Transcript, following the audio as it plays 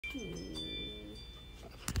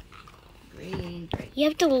Green. You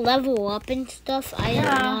have to level up and stuff. I do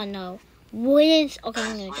not know. What is... Okay,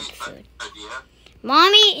 I'm going to get the food.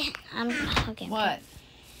 Mommy! Okay. What?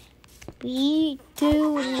 We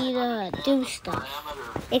do need to do stuff.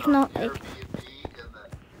 It's not... In the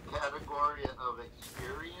category of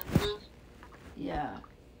experiences? Yeah.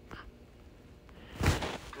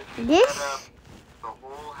 This The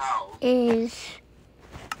whole house is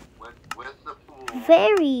with the pool.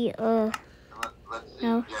 very, Let's see,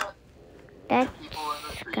 no. yeah. That's People in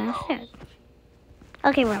the kind of treehouse. sad.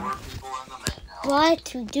 Okay, 4 well, people in the main house. what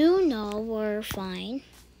to do now, we're fine.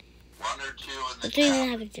 1 or 2 in the What do we even town.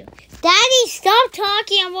 have to do? Daddy, stop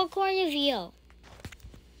talking, I'm recording a video.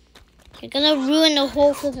 You're gonna ruin the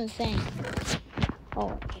whole flipping thing.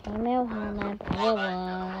 Oh, email Hannah, blah, blah, blah.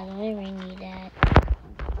 I don't even need that.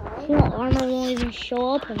 See, my armor won't even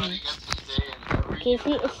show up on me. You get to stay in every Okay,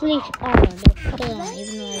 see, it's like armor. Let's put it on,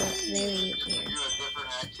 even though I look very weird. do a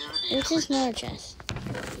different activity. This is not a chest.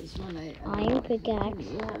 This one Iron pickaxe,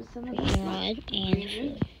 you have some of fishing rod, and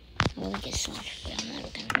food. I'll get so much food. I'm never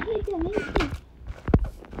gonna die.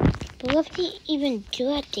 But what do you even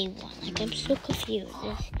do at day 1? Like, I'm so confused.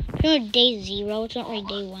 It's not day 0. It's not like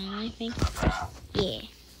day 1 or anything. Yeah.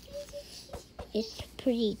 It's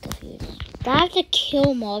pretty confusing. Do I have to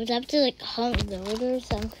kill mobs? I have to, like, hunt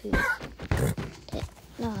villagers? I'm confused.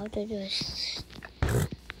 No, I have to do this.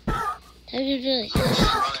 I have to do this.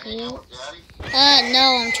 No,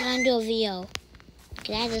 I'm trying to do a video.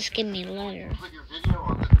 That just give me a letter. Put your video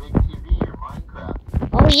on the big TV, your Minecraft.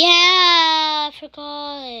 Oh yeah, I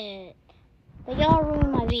forgot it. But y'all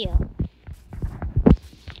ruined my video.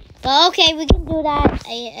 But okay, we can do that.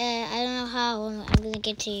 I don't know how I'm gonna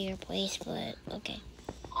get to your place, but okay.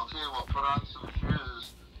 Okay, well put on some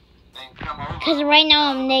shoes and come over. Because right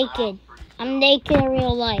now I'm naked. I'm naked in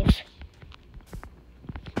real life.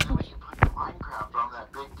 Then we can put your Minecraft on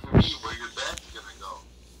that big TV where your bed's gonna go.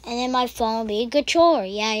 And then my phone will be a good chore.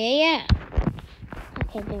 Yeah.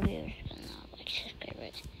 Okay, the viewers will not like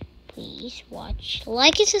subscribers. Please watch,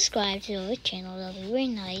 like, and subscribe to the channel. That'll be very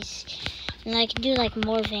nice. And I can do like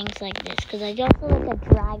more things like this because I also like a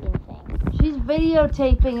dragon thing. She's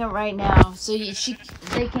videotaping it right now, so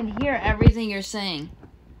they can hear everything you're saying.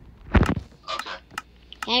 Okay.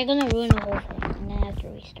 Yeah, I'm gonna ruin the whole thing and then I have to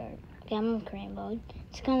restart. Okay, I'm in crane mode.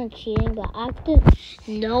 It's kind of cheating, but I have to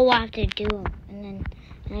know what I have to do and then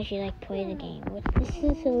actually like play the game. This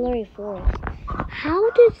is a Lurie Forest. How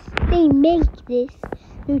does they make this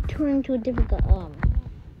return to a different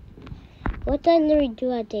what did Lurie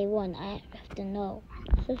do at day 1? I have to know.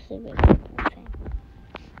 So stupid. Okay.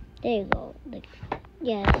 There you go. Like,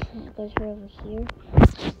 yes, it goes right over here.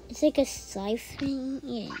 It's like a scythe thing.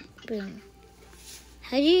 Yeah, boom.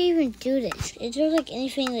 How do you even do this? Is there like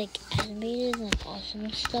anything like animated and like awesome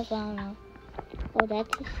and stuff? I don't know. Oh,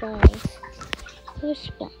 that's a scythe. There's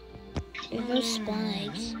spawn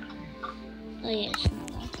eggs. Oh yeah, it's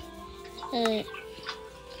normal. The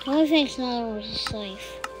only thing it's not was a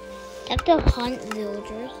scythe. I have to hunt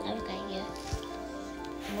villagers. Okay, yeah.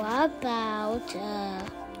 What about,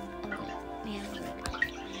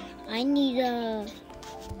 I need to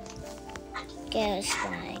get a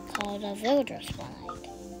spawn egg called a villager spawn egg.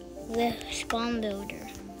 With spawn builder.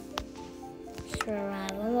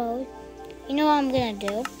 Survival mode. You know what I'm gonna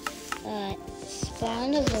do?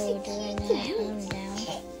 Spawn a villager and then I hunt him down.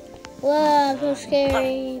 Whoa, I'm so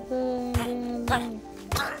scary. Boom, boom, boom.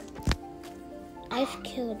 I've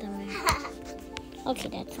killed them. Okay,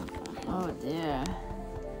 that's not fun. Oh dear. I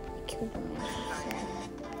killed them. I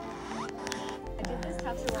did this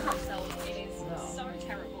tattoo on myself. It is so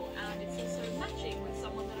terrible, and it's also matching with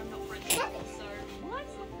someone that I'm not friends with. So what?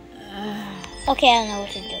 Okay, I don't know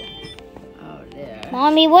what to do. Oh dear.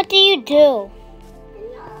 Mommy, what do you do?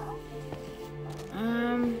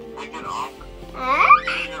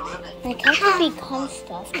 Like, I have to become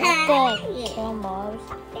stuff. I have to like kill mobs.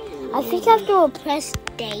 I think I have to press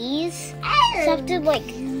days. So I have to like,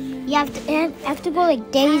 you have to go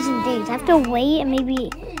like days and days. I have to wait and maybe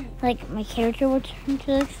like my character will turn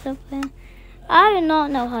to like stuff. I do not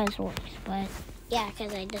know how this works, but yeah,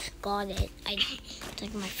 because I just got it. It's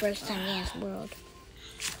like my first time in this world.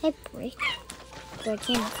 I break. The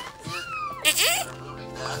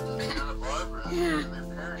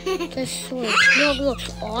sword. It looks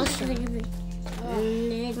awesome.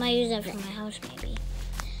 Might use that for my house, maybe.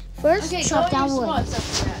 First, chop down wood.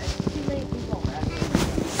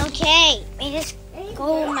 Okay, I just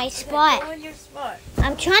go to my spot.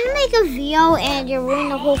 I'm trying to make a video and you're ruining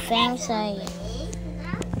the whole thing, so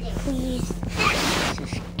please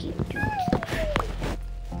just keep doing stuff.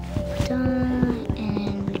 Done,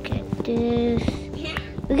 and look at this.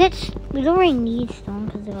 We We don't really need stone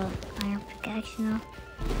because of an iron pickaxe, you know?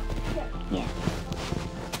 Yeah.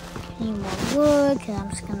 Need more wood because I'm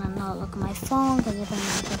just gonna not look at my phone because if I'm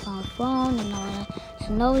not on my phone, then no one else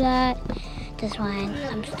know that. That's why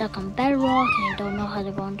I'm stuck on bedrock and I don't know how to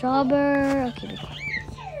go on jobber. Okay,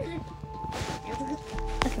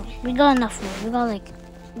 we got enough wood. We got like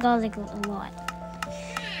a lot.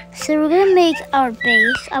 So we're gonna make our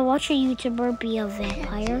base. I watched a YouTuber be a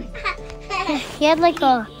vampire. He had like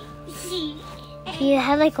a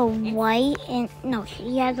white and no,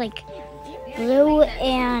 he had like blue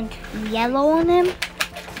and yellow on him.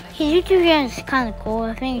 His YouTube channel is kind of cool.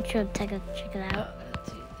 I think you should check it out.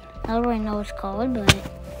 I don't really know what it's called, but you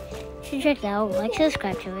should check it out. Like,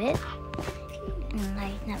 subscribe to it. And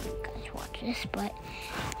I never guys watch this, but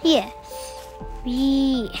yes,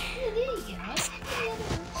 we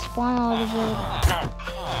spawn all the villagers.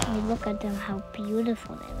 And we look at them, how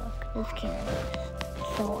beautiful they look. This kid is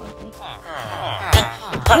so ugly.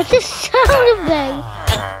 What's the sound of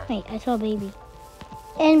that? Wait, I saw a baby.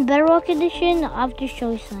 In Bedrock Edition, I'll have to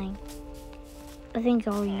show you something. I think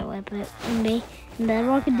you already know it, but in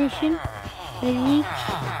Bedrock Edition, maybe,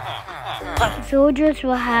 villagers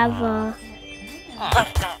will have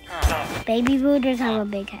baby villagers have a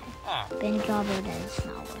big head. Ben Jobber does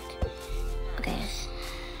not work. Okay,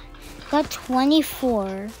 got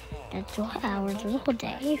 24. That's 2 hours of the whole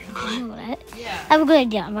day. If you didn't know that. Yeah. I have a good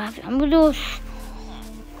idea. I'm gonna do.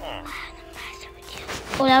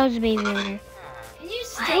 Oh, that was a baby villager. Can you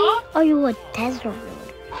Why stop? are you a desert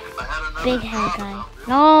villager? Big head guy.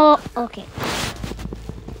 No. Okay.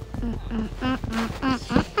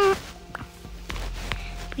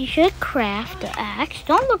 We should craft the axe.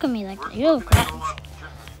 Don't look at me like that. You're crafting.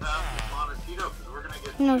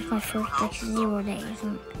 You know, it's my first like 0 days.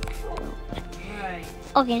 Right.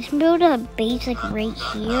 Okay, let's build a base like right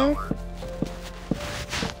here.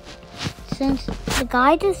 Since the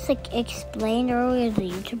guy just like explained earlier, the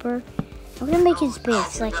YouTuber, I'm gonna make his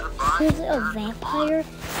base like he's a vampire.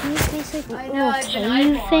 And his base like a little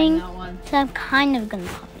cave thing. So I'm kind of gonna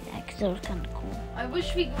copy that because it was kind of cool. I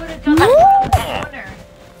wish we would have done that in the corner.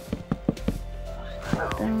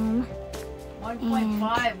 Boom.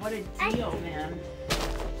 1.5, what a deal, man.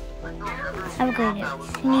 Have a good idea.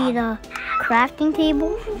 You need a crafting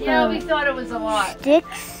table. Yeah, we thought it was a lot.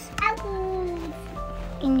 Sticks.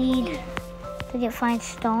 You need to find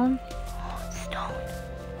stone. Stone.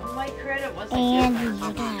 On my credit wasn't And good.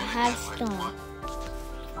 you're gonna have stone.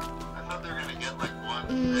 I thought they were gonna get like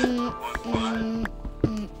one.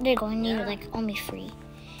 They're going to need like only 3.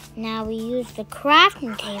 Now we use the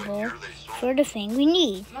crafting table for the thing we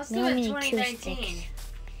need. Must We have only been need 2 2019. sticks.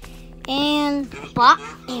 And blah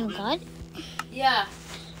and God. Yeah.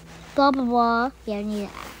 Blah blah blah. Yeah, we need an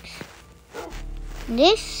axe.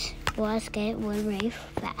 This was get wood very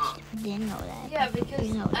fast. We didn't know that. Yeah, but because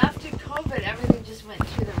we know that. after COVID, everything just went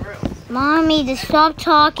through the roof. Mommy, just stop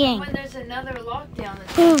talking. When there's another lockdown,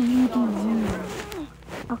 that's going through the roof.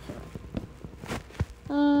 Okay.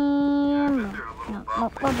 No,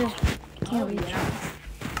 we'll just can't reach it.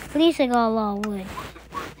 At least I got a lot of wood.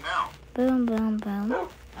 Now, Boom, boom, boom.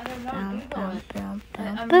 I don't know. Boom, Google boom, it. boom,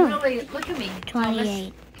 I'm boom, boom. really, look at me. Thomas.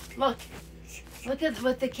 28. Look. Look at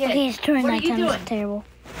with the kid. Okay, it's turning What are you nighttime. doing? It's terrible.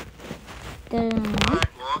 alright, well,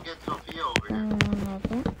 I'll get Zofia over here.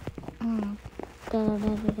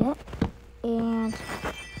 And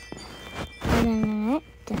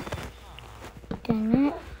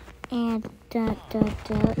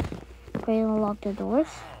we're gonna lock the doors,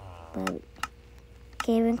 but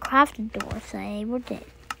can't even craft the doors. So I able did.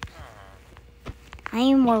 I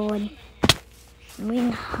need more wood.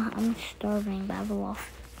 I'm starving, but I have a lot.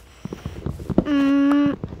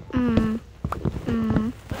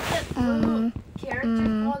 What's that blue character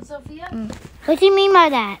called, Zofia? What do you mean by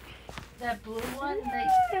that? That blue one?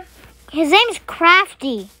 That... His name's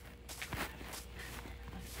Crafty.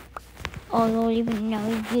 Oh, you don't even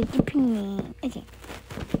know. Okay.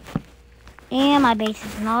 And my base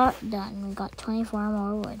is not done. We got 24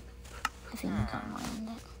 more wood. I think we got more than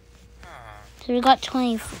that. So we got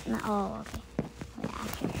 20. Oh, okay. Yeah,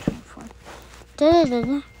 actually 24. Yeah,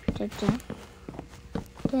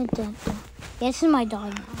 this is my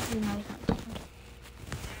dog now. You know he's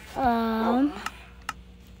not tamed.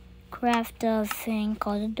 Craft a thing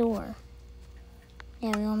called a door.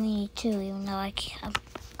 Yeah, we only need 2, even though I'm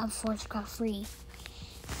forced to craft 3.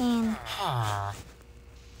 And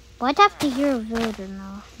why'd I have to hear a villager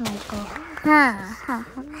now? Like go,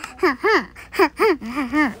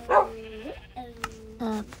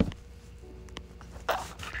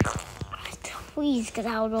 please get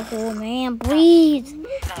out of the hole, man. Please.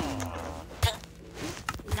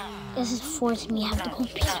 This is forcing me to have to go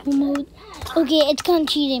peaceful mode. Okay, it's kind of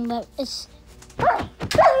cheating, but it's...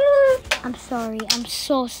 I'm sorry. I'm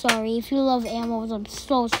so sorry. If you love animals, I'm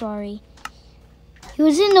so sorry. He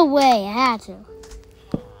was in the way. I had to.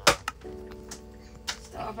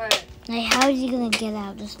 Stop it. Like, how is he gonna get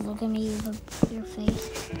out? Just look at me with your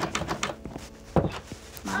face.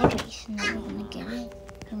 My base, never gonna get it.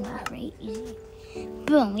 Gonna go great, easy.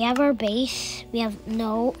 Boom, we have our base. We have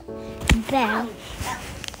no bell.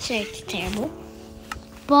 So it's terrible.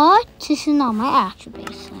 But this is not my actual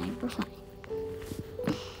base, so we're fine.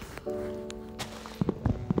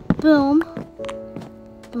 Boom.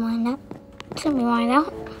 Line up. Somebody line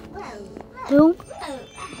out. Boom.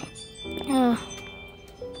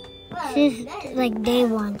 This is like day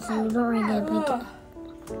one, so we don't really get a big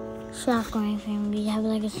shack or anything. We have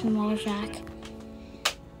like a smaller shack.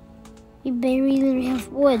 We barely literally have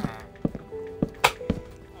wood.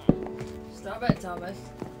 Stop it, Thomas.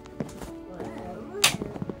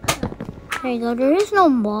 There you go. There is no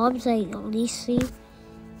mobs I at least see,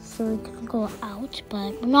 so we can go out,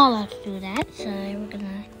 but we're not allowed to do that. So we're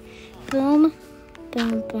gonna boom,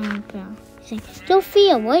 boom, boom, boom.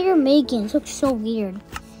 Zofia, what you're making looks so weird.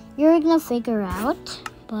 You're gonna figure out,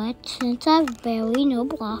 but since I have barely no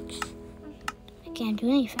blocks, I can't do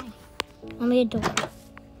anything. Let me a door.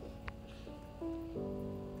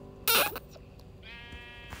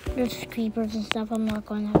 There's creepers and stuff. I'm not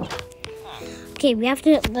going out. Okay, we have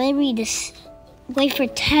to literally just wait for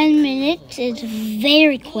 10 minutes. It's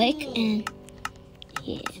very quick, and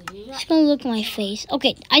yeah, just gonna look at my face.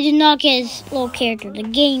 Okay, I did not get his little character. The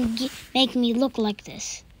game make me look like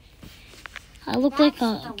this. I look like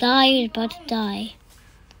a guy who's about to die.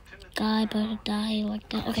 Guy about to die like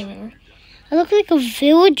that. Okay, whatever. I look like a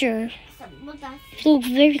villager. If you look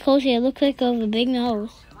very closely, I look like I have a big nose.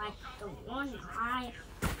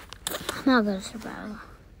 I'm not gonna survive.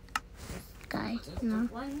 Guy, no.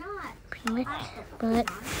 Pretty much. But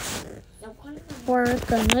we're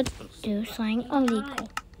gonna do something illegal.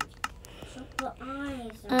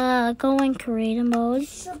 Go in creative mode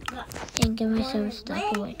and give myself a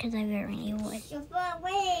stack of wood because I very need wood.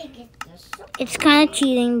 It's kind of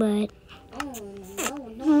cheating, but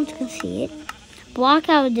no one can see it. Block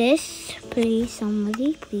out this, please,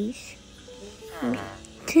 somebody, please.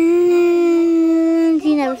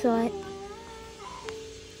 He never saw it.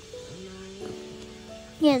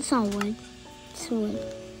 Yeah, it's not wood. It's wood.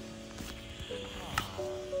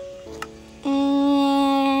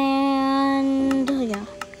 And yeah,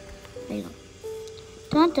 there you go.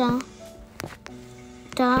 Da da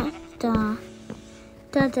da da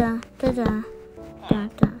da da da da da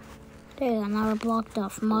da. There you go. Now we're blocked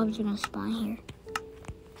off. Mobs are gonna spawn here.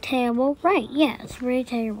 Terrible, right? Yeah, it's very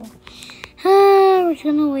terrible. We're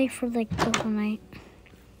gonna wait for like the night.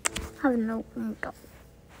 I have no window.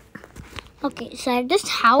 Okay, so this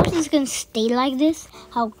house is gonna stay like this.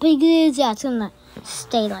 How big it is, yeah, it's gonna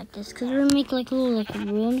stay like this. Cause we're gonna make like little like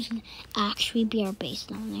rooms and actually be our base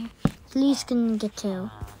down there. At least can get to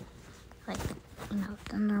like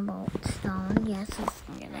thunderbolt stone. Yes, it's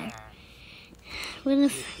gonna get there. We're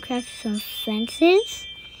gonna craft some fences.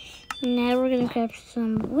 And now we're gonna craft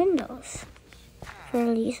some windows. For at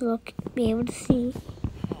least be able to see.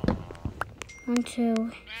 1,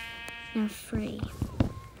 2, and 3.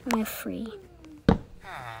 I'm free.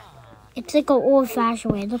 It's like an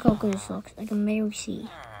old-fashioned way. Look how good this looks. Like a Mary C.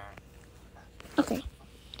 Okay.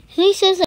 He says